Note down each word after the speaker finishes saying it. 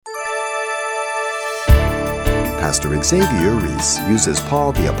Pastor Xavier Reese uses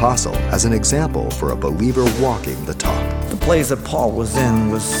Paul the Apostle as an example for a believer walking the talk. The place that Paul was in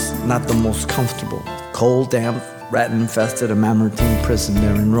was not the most comfortable. Cold, damp, rat-infested, a Mamertine prison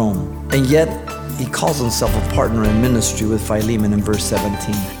there in Rome. And yet, he calls himself a partner in ministry with Philemon in verse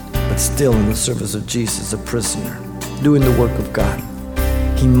 17, but still in the service of Jesus, a prisoner, doing the work of God.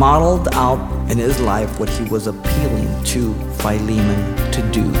 He modeled out in his life what he was appealing to Philemon to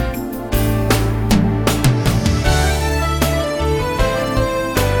do.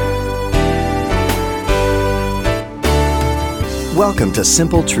 Welcome to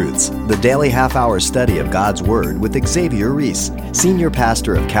Simple Truths, the daily half-hour study of God's Word with Xavier Reese, Senior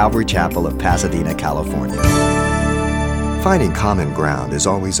Pastor of Calvary Chapel of Pasadena, California. Finding common ground is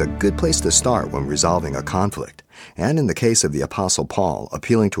always a good place to start when resolving a conflict. And in the case of the Apostle Paul,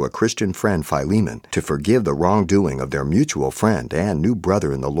 appealing to a Christian friend, Philemon, to forgive the wrongdoing of their mutual friend and new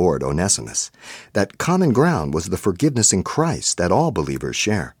brother in the Lord, Onesimus, that common ground was the forgiveness in Christ that all believers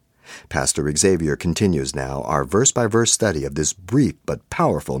share. Pastor Xavier continues now our verse-by-verse study of this brief but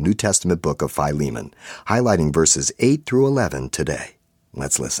powerful New Testament book of Philemon, highlighting verses 8 through 11 today.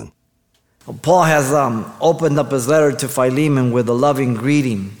 Let's listen. Paul has opened up his letter to Philemon with a loving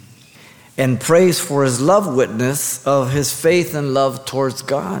greeting and praise for his love witness of his faith and love towards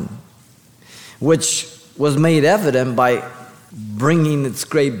God, which was made evident by bringing its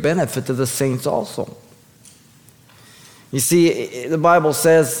great benefit to the saints also. You see, the Bible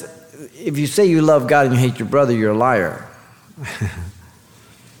says, if you say you love God and you hate your brother, you're a liar.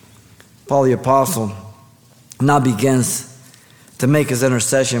 Paul the Apostle now begins to make his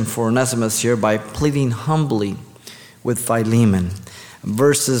intercession for Onesimus here by pleading humbly with Philemon.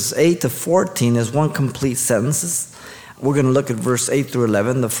 Verses 8 to 14 is one complete sentence. We're going to look at verse 8 through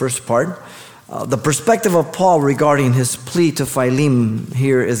 11, the first part. The perspective of Paul regarding his plea to Philemon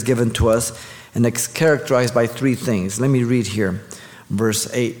here is given to us, and it's characterized by three things. Let me read here,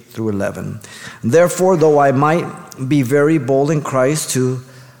 verse 8 through 11. Therefore, though I might be very bold in Christ to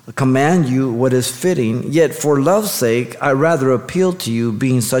command you what is fitting, yet for love's sake I rather appeal to you,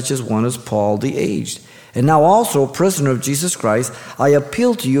 being such as one as Paul the aged. And now also, prisoner of Jesus Christ, I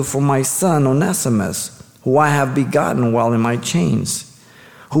appeal to you for my son Onesimus, who I have begotten while in my chains,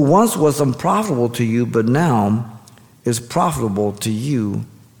 who once was unprofitable to you, but now is profitable to you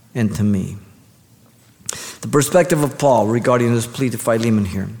and to me. The perspective of Paul regarding his plea to Philemon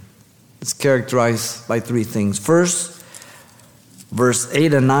here is characterized by three things. First, verse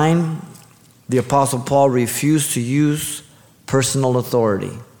 8 and 9, the Apostle Paul refused to use personal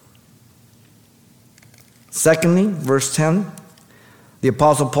authority. Secondly, verse 10, the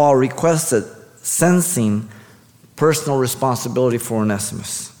Apostle Paul requested sensing personal responsibility for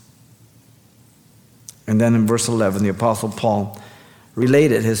Onesimus. And then in verse 11, the Apostle Paul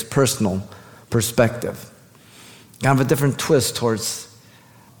related his personal perspective. Kind of a different twist towards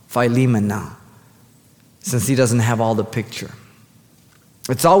Philemon now, since he doesn't have all the picture.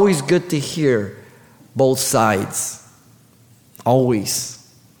 It's always good to hear both sides. Always.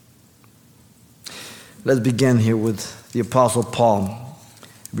 Let's begin here with the Apostle Paul.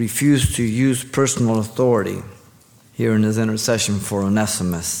 Refused to use personal authority here in his intercession for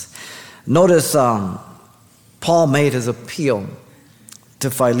Onesimus. Notice Paul made his appeal to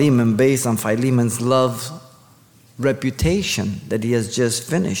Philemon based on Philemon's love reputation that he has just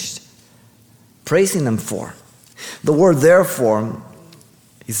finished praising him for. The word therefore,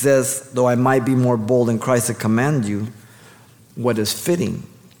 he says, though I might be more bold in Christ to command you what is fitting.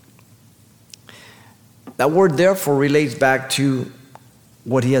 That word therefore relates back to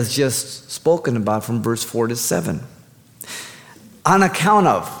what he has just spoken about from verse 4 to 7. On account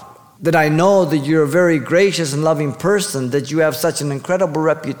of that I know that you're a very gracious and loving person, that you have such an incredible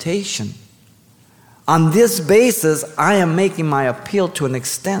reputation. On this basis, I am making my appeal to an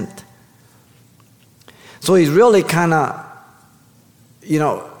extent. So he's really kind of,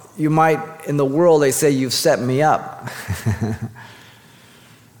 you might, in the world, they say, you've set me up.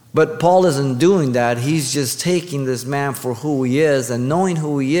 But Paul isn't doing that. He's just taking this man for who he is, and knowing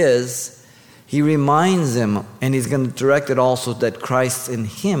who he is, he reminds him, and he's going to direct it also that Christ in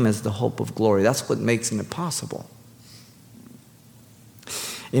him is the hope of glory. That's what makes it possible.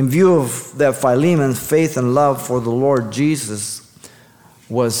 In view of that, Philemon's faith and love for the Lord Jesus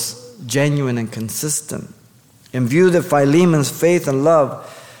was genuine and consistent. In view that Philemon's faith and love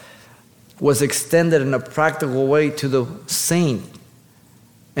was extended in a practical way to the saint,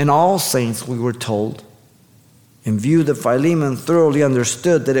 and all saints, we were told, in view that Philemon thoroughly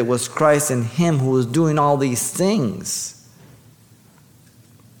understood that it was Christ in him who was doing all these things,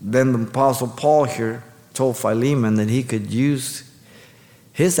 then the Apostle Paul here told Philemon that he could use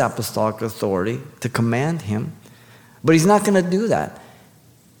his apostolic authority to command him But he's not going to do that.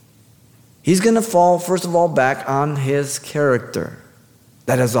 He's going to fall, first of all, back on his character.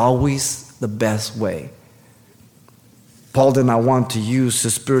 That is always the best way. Paul did not want to use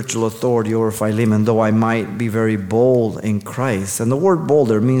his spiritual authority over Philemon, though I might be very bold in Christ. And the word bold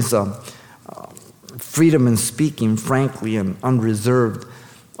there means freedom in speaking frankly and unreserved.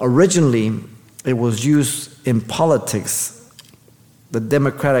 Originally, it was used in politics, the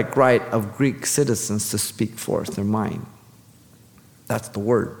democratic right of Greek citizens to speak forth their mind. That's the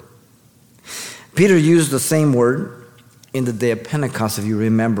word. Peter used the same word in the day of Pentecost, if you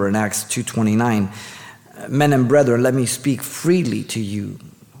remember, in Acts 2:29. Men and brethren, let me speak freely to you,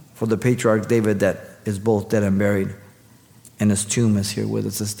 for the patriarch David that is both dead and buried, and his tomb is here with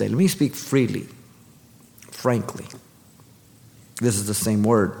us this day. Let me speak freely, frankly. This is the same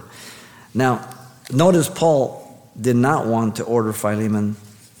word. Now, notice Paul did not want to order Philemon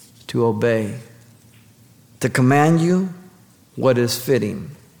to obey, to command you what is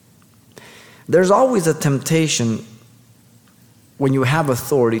fitting. There's always a temptation when you have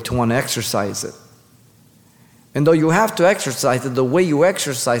authority to want to exercise it. And though you have to exercise it, the way you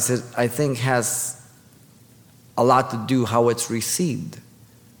exercise it, I think, has a lot to do how it's received.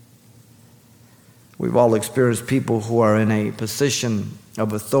 We've all experienced people who are in a position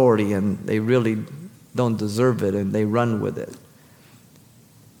of authority and they really don't deserve it and they run with it.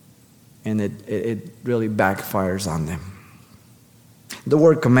 And it really backfires on them. The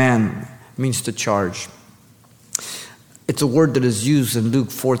word command means to charge. It's a word that is used in Luke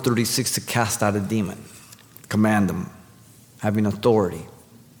 4:36 to cast out a demon. Command them, having authority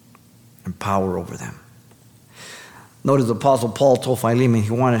and power over them. Notice the Apostle Paul told Philemon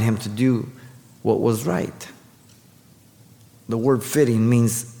he wanted him to do what was right. The word fitting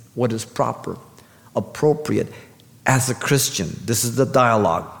means what is proper, appropriate as a Christian. This is the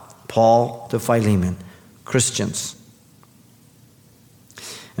dialogue. Paul to Philemon, Christians.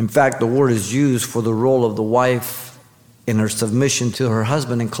 In fact, the word is used for the role of the wife in her submission to her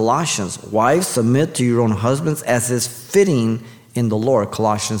husband in Colossians. Wives, submit to your own husbands as is fitting in the Lord,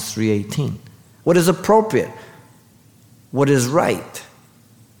 Colossians 3:18. What is appropriate? What is right?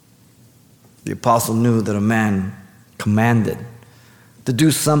 The apostle knew that a man commanded to do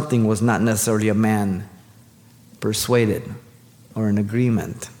something was not necessarily a man persuaded or in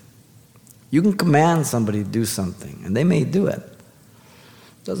agreement. You can command somebody to do something, and they may do it.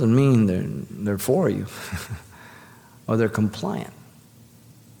 Doesn't mean they're for you. Or they're compliant.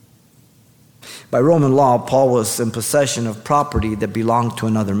 By Roman law, Paul was in possession of property that belonged to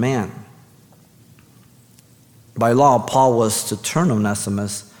another man. By law, Paul was to turn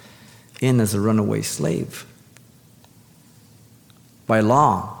Onesimus in as a runaway slave. By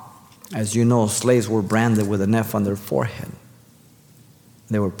law, as you know, slaves were branded with an F on their forehead.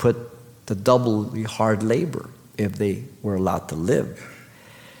 They were put to doubly hard labor if they were allowed to live.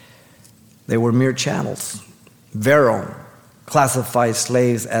 They were mere chattels. Varro classified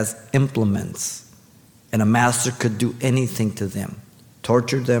slaves as implements, and a master could do anything to them,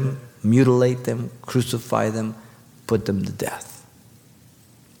 torture them, mutilate them, crucify them, put them to death.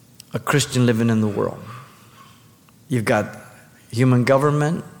 A Christian living in the world. You've got human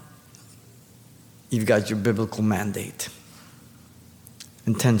government, you've got your biblical mandate.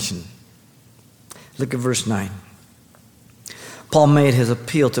 Intention. Look at verse 9. Paul made his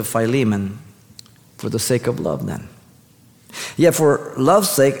appeal to Philemon for the sake of love then. Yet for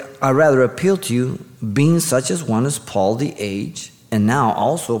love's sake, I rather appeal to you, being such as one as Paul, the age, and now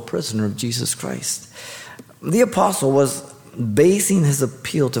also a prisoner of Jesus Christ. The apostle was basing his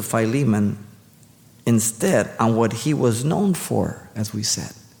appeal to Philemon instead on what he was known for, as we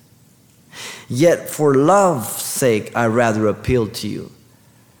said. Yet for love's sake, I rather appeal to you.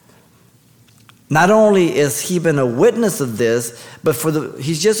 Not only is he been a witness of this, but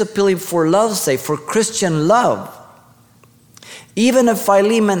he's just appealing for love's sake, for Christian love. Even if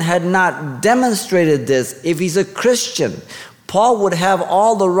Philemon had not demonstrated this, if he's a Christian, Paul would have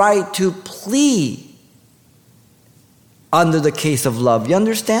all the right to plead under the case of love. You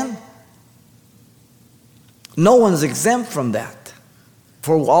understand? No one's exempt from that.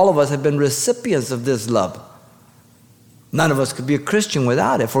 For all of us have been recipients of this love. None of us could be a Christian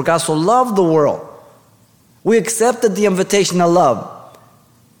without it. For God so loved the world. We accepted the invitation of love.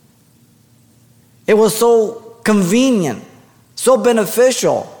 It was so convenient, so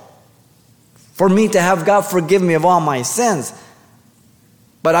beneficial for me to have God forgive me of all my sins.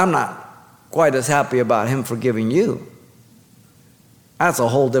 But I'm not quite as happy about Him forgiving you. That's a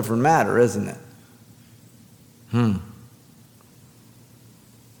whole different matter, isn't it?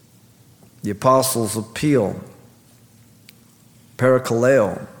 The apostles' appeal,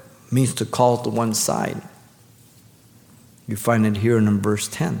 parakaleo, means to call to one side. You find it here in verse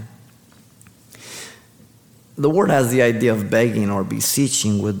 10. The word has the idea of begging or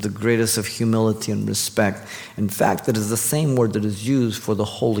beseeching with the greatest of humility and respect. In fact, it is the same word that is used for the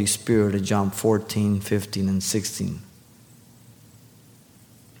Holy Spirit in John 14, 15, and 16.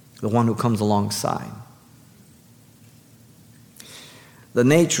 The one who comes alongside. The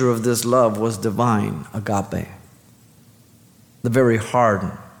nature of this love was divine, agape. The very heart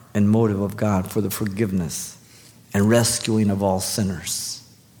and motive of God for the forgiveness and rescuing of all sinners.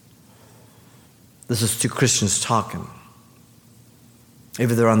 This is two Christians talking.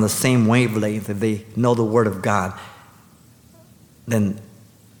 If they're on the same wavelength, if they know the Word of God, then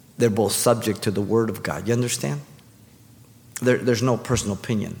they're both subject to the Word of God. You understand? There's no personal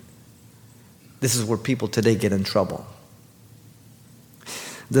opinion. This is where people today get in trouble.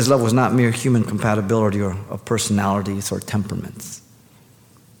 This love was not mere human compatibility or of personalities or temperaments.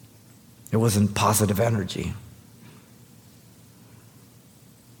 It wasn't positive energy.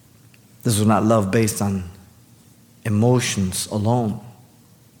 This was not love based on emotions alone.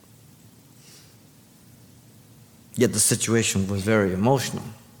 Yet the situation was very emotional,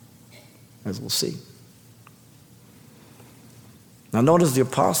 as we'll see. Now notice the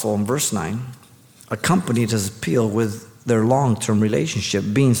apostle in verse 9 accompanied his appeal with their long-term relationship,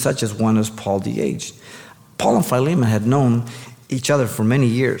 being such as one as Paul the aged. Paul and Philemon had known each other for many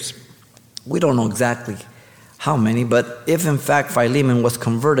years. We don't know exactly how many, but if in fact Philemon was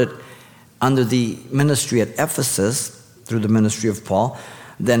converted under the ministry at Ephesus, through the ministry of Paul,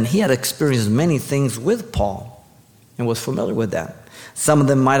 then he had experienced many things with Paul and was familiar with that. Some of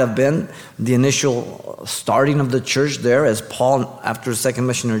them might have been the initial starting of the church there, as Paul, after his second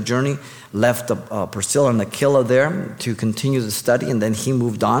missionary journey, left Priscilla and Aquila there to continue the study, and then he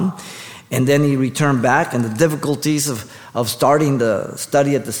moved on. And then he returned back, and the difficulties of starting the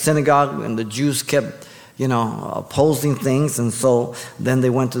study at the synagogue, and the Jews kept opposing things, and so then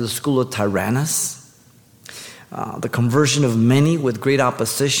they went to the school of Tyrannus. The conversion of many with great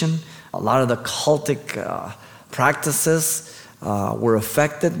opposition. A lot of the cultic practices were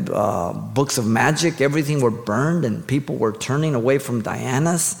affected. Books of magic, everything were burned, and people were turning away from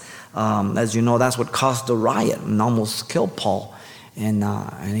Dionysus. As you know, that's what caused the riot and almost killed Paul,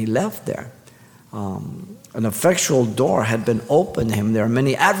 and he left there. An effectual door had been opened to him. There are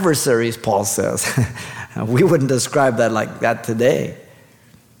many adversaries, Paul says. We wouldn't describe that like that today.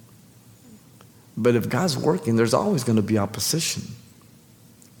 But if God's working, there's always going to be opposition.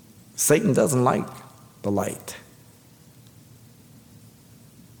 Satan doesn't like the light.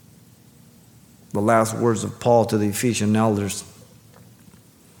 The last words of Paul to the Ephesian elders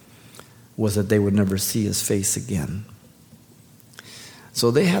was that they would never see his face again.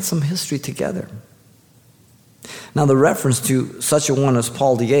 So they had some history together. Now the reference to such a one as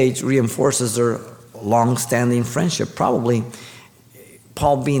Paul the aged reinforces their long-standing friendship. Probably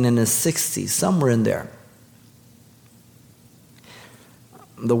Paul being in his 60s, somewhere in there.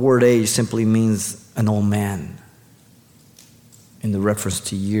 The word age simply means an old man in the reference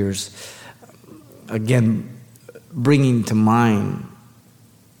to years. Again, bringing to mind,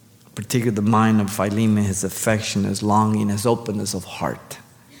 particularly the mind of Philemon, his affection, his longing, his openness of heart.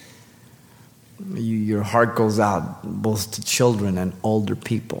 Your heart goes out both to children and older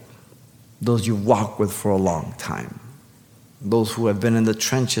people, those you walk with for a long time, those who have been in the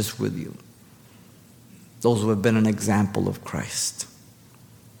trenches with you, those who have been an example of Christ.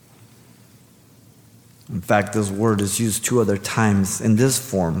 In fact, this word is used 2 other times in this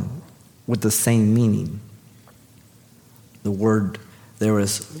form with the same meaning. The word there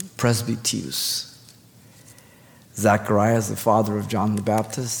is presbyteros. Zacharias, the father of John the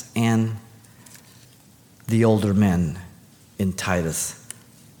Baptist, and the older men in Titus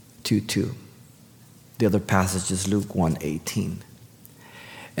 2:2. The other passage is Luke 1:18.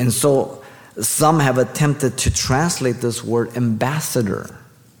 And so some have attempted to translate this word ambassador,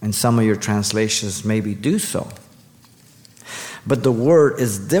 and some of your translations maybe do so. But the word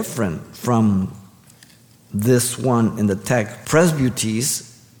is different from this one in the text.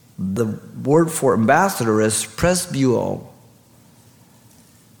 Presbytes, the word for ambassador is presbuo.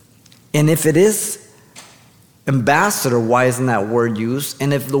 And if it is ambassador, why isn't that word used?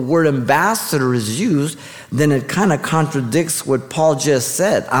 And if the word ambassador is used, then it kind of contradicts what Paul just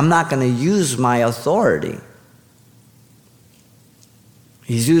said. I'm not going to use my authority.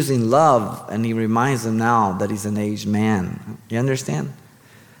 He's using love, and he reminds them now that he's an aged man. You understand?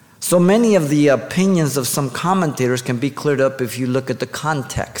 So many of the opinions of some commentators can be cleared up if you look at the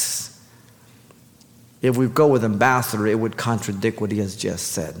context. If we go with ambassador, it would contradict what he has just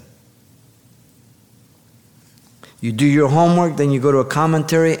said. You do your homework, then you go to a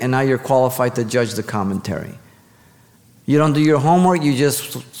commentary, and now you're qualified to judge the commentary. You don't do your homework, you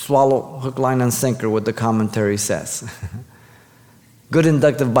just swallow hook, line, and sinker what the commentary says. Good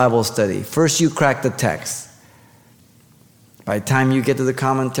inductive Bible study. First you crack the text. By the time you get to the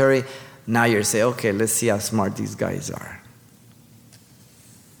commentary, now you're saying, okay, let's see how smart these guys are.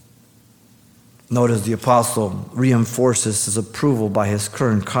 Notice the apostle reinforces his approval by his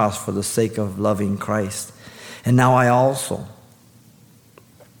current cost for the sake of loving Christ. And now I also,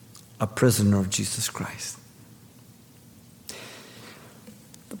 a prisoner of Jesus Christ.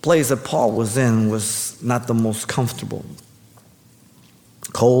 The place that Paul was in was not the most comfortable.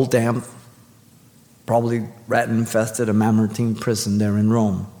 Cold, damp, probably rat-infested, a Mamertine prison there in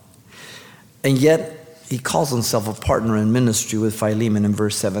Rome. And yet, he calls himself a partner in ministry with Philemon in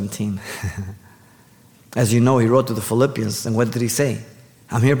verse 17. As you know, he wrote to the Philippians, and what did he say?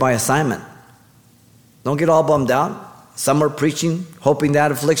 I'm here by assignment. Don't get all bummed out. Some are preaching, hoping to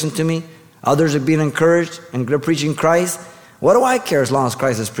add affliction to me. Others are being encouraged, and they're preaching Christ. What do I care as long as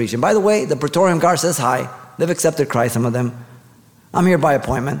Christ is preaching? By the way, the Praetorian Guard says hi. They've accepted Christ, some of them. I'm here by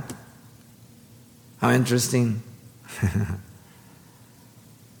appointment. How interesting.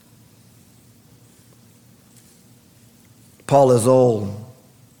 Paul is old,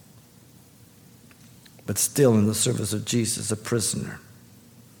 but still in the service of Jesus, a prisoner,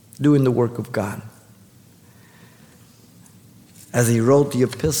 doing the work of God. As he wrote the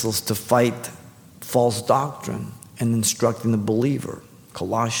epistles to fight false doctrine and instructing the believer,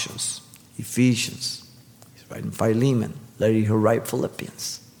 Colossians, Ephesians, he's writing Philemon, later he'll write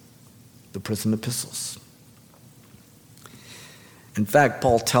Philippians, the prison epistles. In fact,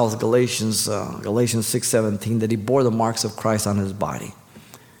 Paul tells Galatians 6:17 that he bore the marks of Christ on his body.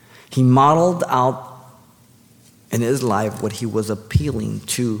 He modeled out in his life what he was appealing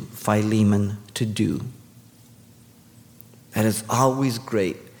to Philemon to do. And it's always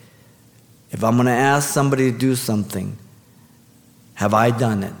great. If I'm going to ask somebody to do something, have I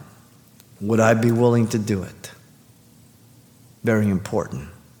done it? Would I be willing to do it? Very important.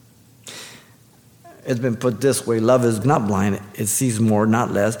 It's been put this way, love is not blind, it sees more,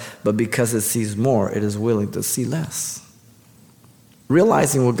 not less, but because it sees more, it is willing to see less.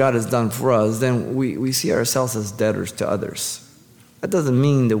 Realizing what God has done for us, then we see ourselves as debtors to others. That doesn't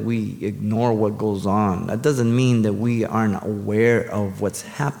mean that we ignore what goes on. That doesn't mean that we aren't aware of what's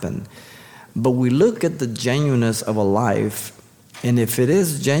happened. But we look at the genuineness of a life, and if it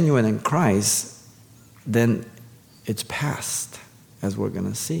is genuine in Christ, then it's past, as we're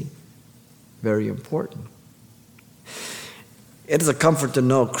going to see. Very important. It is a comfort to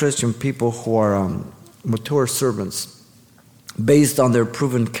know Christian people who are mature servants, based on their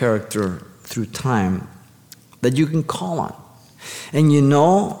proven character through time, that you can call on. And you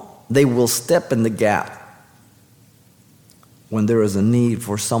know they will step in the gap when there is a need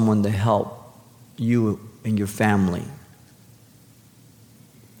for someone to help you and your family.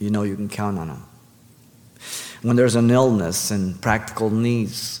 You know you can count on them. When there's an illness and practical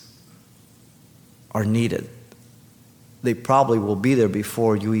needs are needed, they probably will be there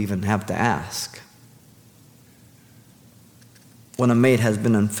before you even have to ask. When a mate has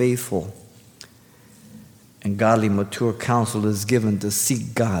been unfaithful and godly mature counsel is given to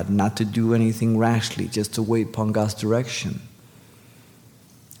seek God, not to do anything rashly, just to wait upon God's direction,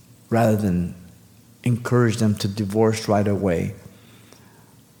 rather than encourage them to divorce right away.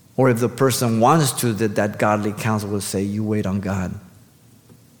 Or if the person wants to, that godly counsel will say, you wait on God.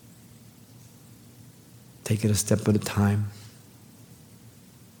 Take it a step at a time.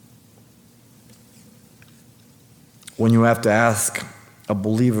 When you have to ask a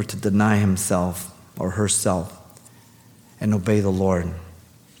believer to deny himself or herself and obey the Lord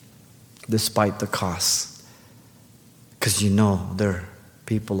despite the costs, because you know they're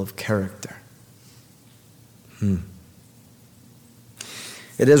people of character.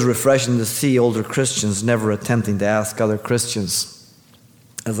 It is refreshing to see older Christians never attempting to ask other Christians,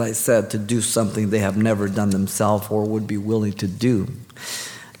 as I said, to do something they have never done themselves or would be willing to do,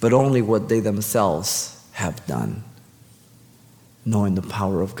 but only what they themselves have done, knowing the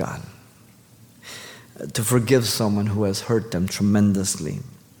power of God. To forgive someone who has hurt them tremendously,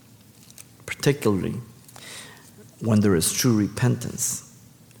 particularly when there is true repentance.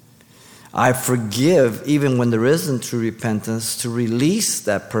 I forgive even when there isn't true repentance, to release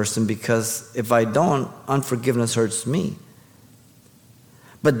that person, because if I don't, unforgiveness hurts me.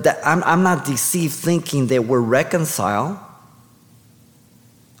 But I'm not deceived thinking that we're reconciled.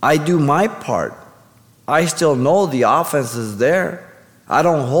 I do my part. I still know the offense is there. I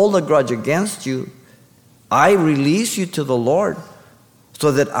don't hold a grudge against you. I release you to the Lord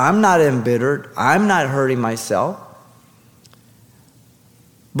so that I'm not embittered. I'm not hurting myself.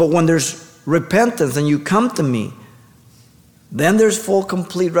 But when there's repentance and you come to me, Then there's full,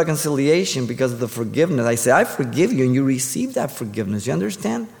 complete reconciliation because of the forgiveness. I say, I forgive you, and you receive that forgiveness. You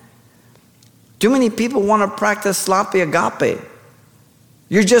understand? Too many people want to practice sloppy agape.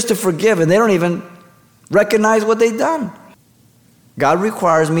 You're just to forgive, and they don't even recognize what they've done. God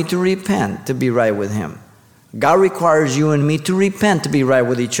requires me to repent to be right with Him. God requires you and me to repent to be right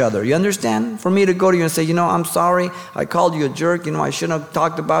with each other. You understand? For me to go to you and say, I'm sorry, I called you a jerk, I shouldn't have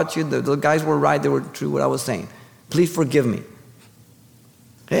talked about you. The guys were right, they were true what I was saying. Please forgive me.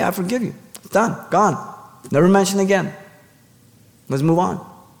 Hey, I forgive you. It's done, gone. Never mention again. Let's move on.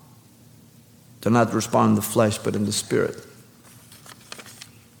 To not respond in the flesh, but in the spirit.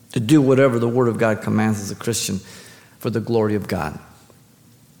 To do whatever the Word of God commands as a Christian for the glory of God.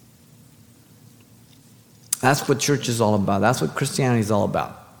 That's what church is all about. That's what Christianity is all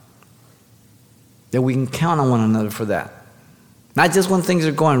about. That we can count on one another for that. Not just when things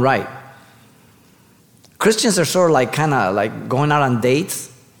are going right. Christians are sort of like going out on dates.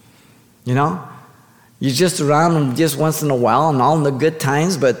 You're just around them just once in a while and all in the good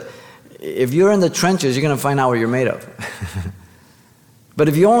times, but if you're in the trenches, you're going to find out what you're made of. But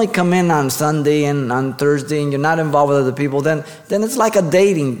if you only come in on Sunday and on Thursday and you're not involved with other people, then it's like a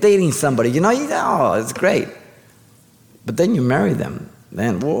dating somebody. It's great. But then you marry them.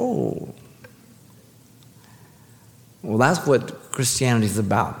 Then, whoa. Well, that's what Christianity is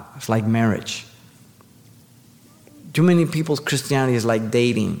about. It's like marriage. Too many people's Christianity is like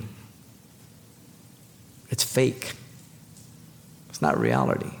dating. It's fake. It's not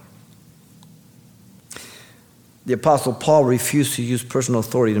reality. The Apostle Paul refused to use personal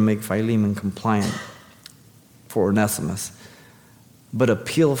authority to make Philemon compliant for Onesimus, but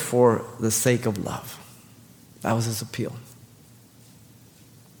appealed for the sake of love. That was his appeal.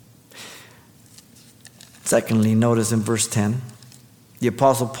 Secondly, notice in verse 10, the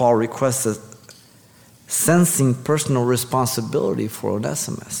Apostle Paul requested sensing personal responsibility for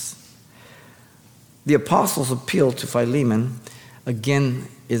Onesimus. The Apostle's appeal to Philemon, again,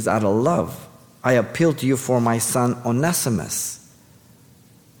 is out of love. I appeal to you for my son Onesimus.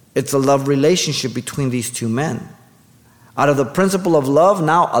 It's a love relationship between these two men. Out of the principle of love,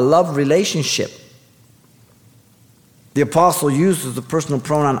 now a love relationship. The apostle uses the personal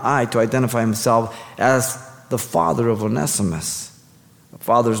pronoun I to identify himself as the father of Onesimus. A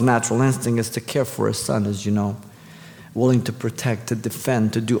father's natural instinct is to care for his son, as you know, willing to protect, to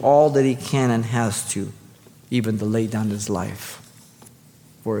defend, to do all that he can and has to, even to lay down his life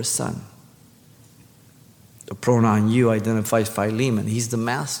for his son. The pronoun you identifies Philemon. He's the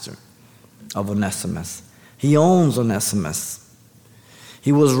master of Onesimus. He owns Onesimus.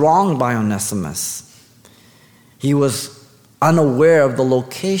 He was wronged by Onesimus. He was unaware of the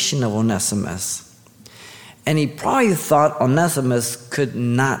location of Onesimus. And he probably thought Onesimus could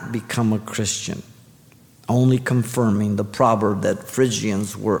not become a Christian, only confirming the proverb that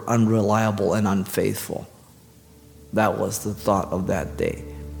Phrygians were unreliable and unfaithful. That was the thought of that day.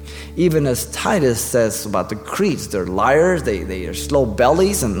 Even as Titus says about the Cretes, they're liars, they are slow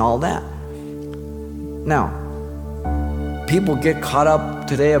bellies and all that. Now, people get caught up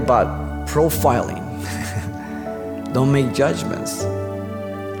today about profiling. Don't make judgments.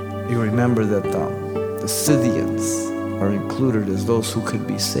 You remember that the Scythians are included as those who could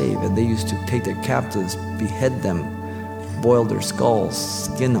be saved, and they used to take their captives, behead them, boil their skulls,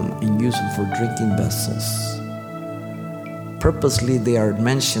 skin them, and use them for drinking vessels. Purposely, they are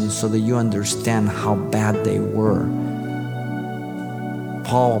mentioned so that you understand how bad they were.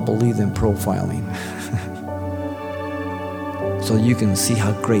 Paul believed in profiling. So you can see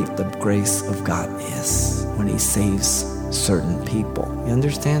how great the grace of God is when He saves certain people. You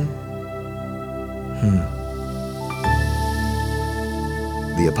understand?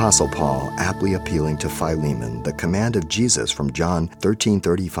 The Apostle Paul aptly appealing to Philemon the command of Jesus from John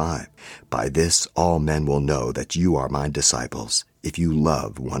 13:35. By this all men will know that you are my disciples, if you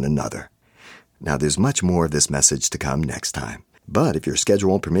love one another. Now there's much more of this message to come next time. But if your schedule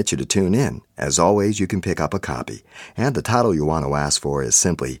won't permit you to tune in, as always, you can pick up a copy. And the title you want to ask for is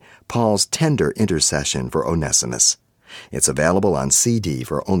simply Paul's Tender Intercession for Onesimus. It's available on CD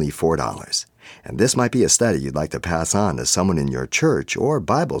for only $4. And this might be a study you'd like to pass on to someone in your church or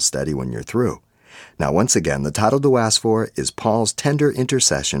Bible study when you're through. Now, once again, the title to ask for is Paul's Tender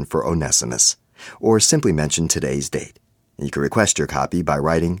Intercession for Onesimus, or simply mention today's date. You can request your copy by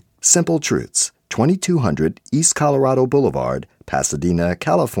writing Simple Truths, 2200 East Colorado Boulevard, Pasadena,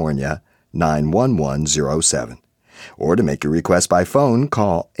 California, 91107. Or to make your request by phone,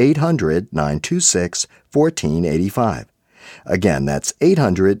 call 800-926-1485. Again, that's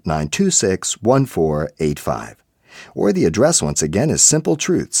 800-926-1485. Or the address once again is Simple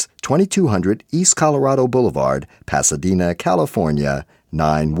Truths, 2200 East Colorado Boulevard, Pasadena, California,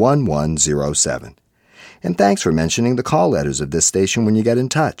 91107. And thanks for mentioning the call letters of this station when you get in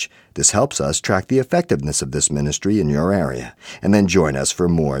touch. This helps us track the effectiveness of this ministry in your area. And then join us for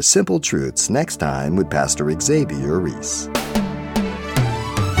more Simple Truths next time with Pastor Xavier Reese.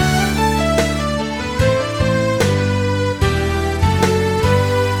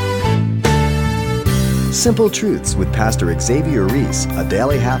 Simple Truths with Pastor Xavier Reese, a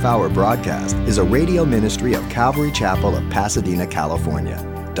daily half-hour broadcast, is a radio ministry of Calvary Chapel of Pasadena, California.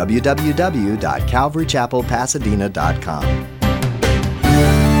 www.calvarychapelpasadena.com.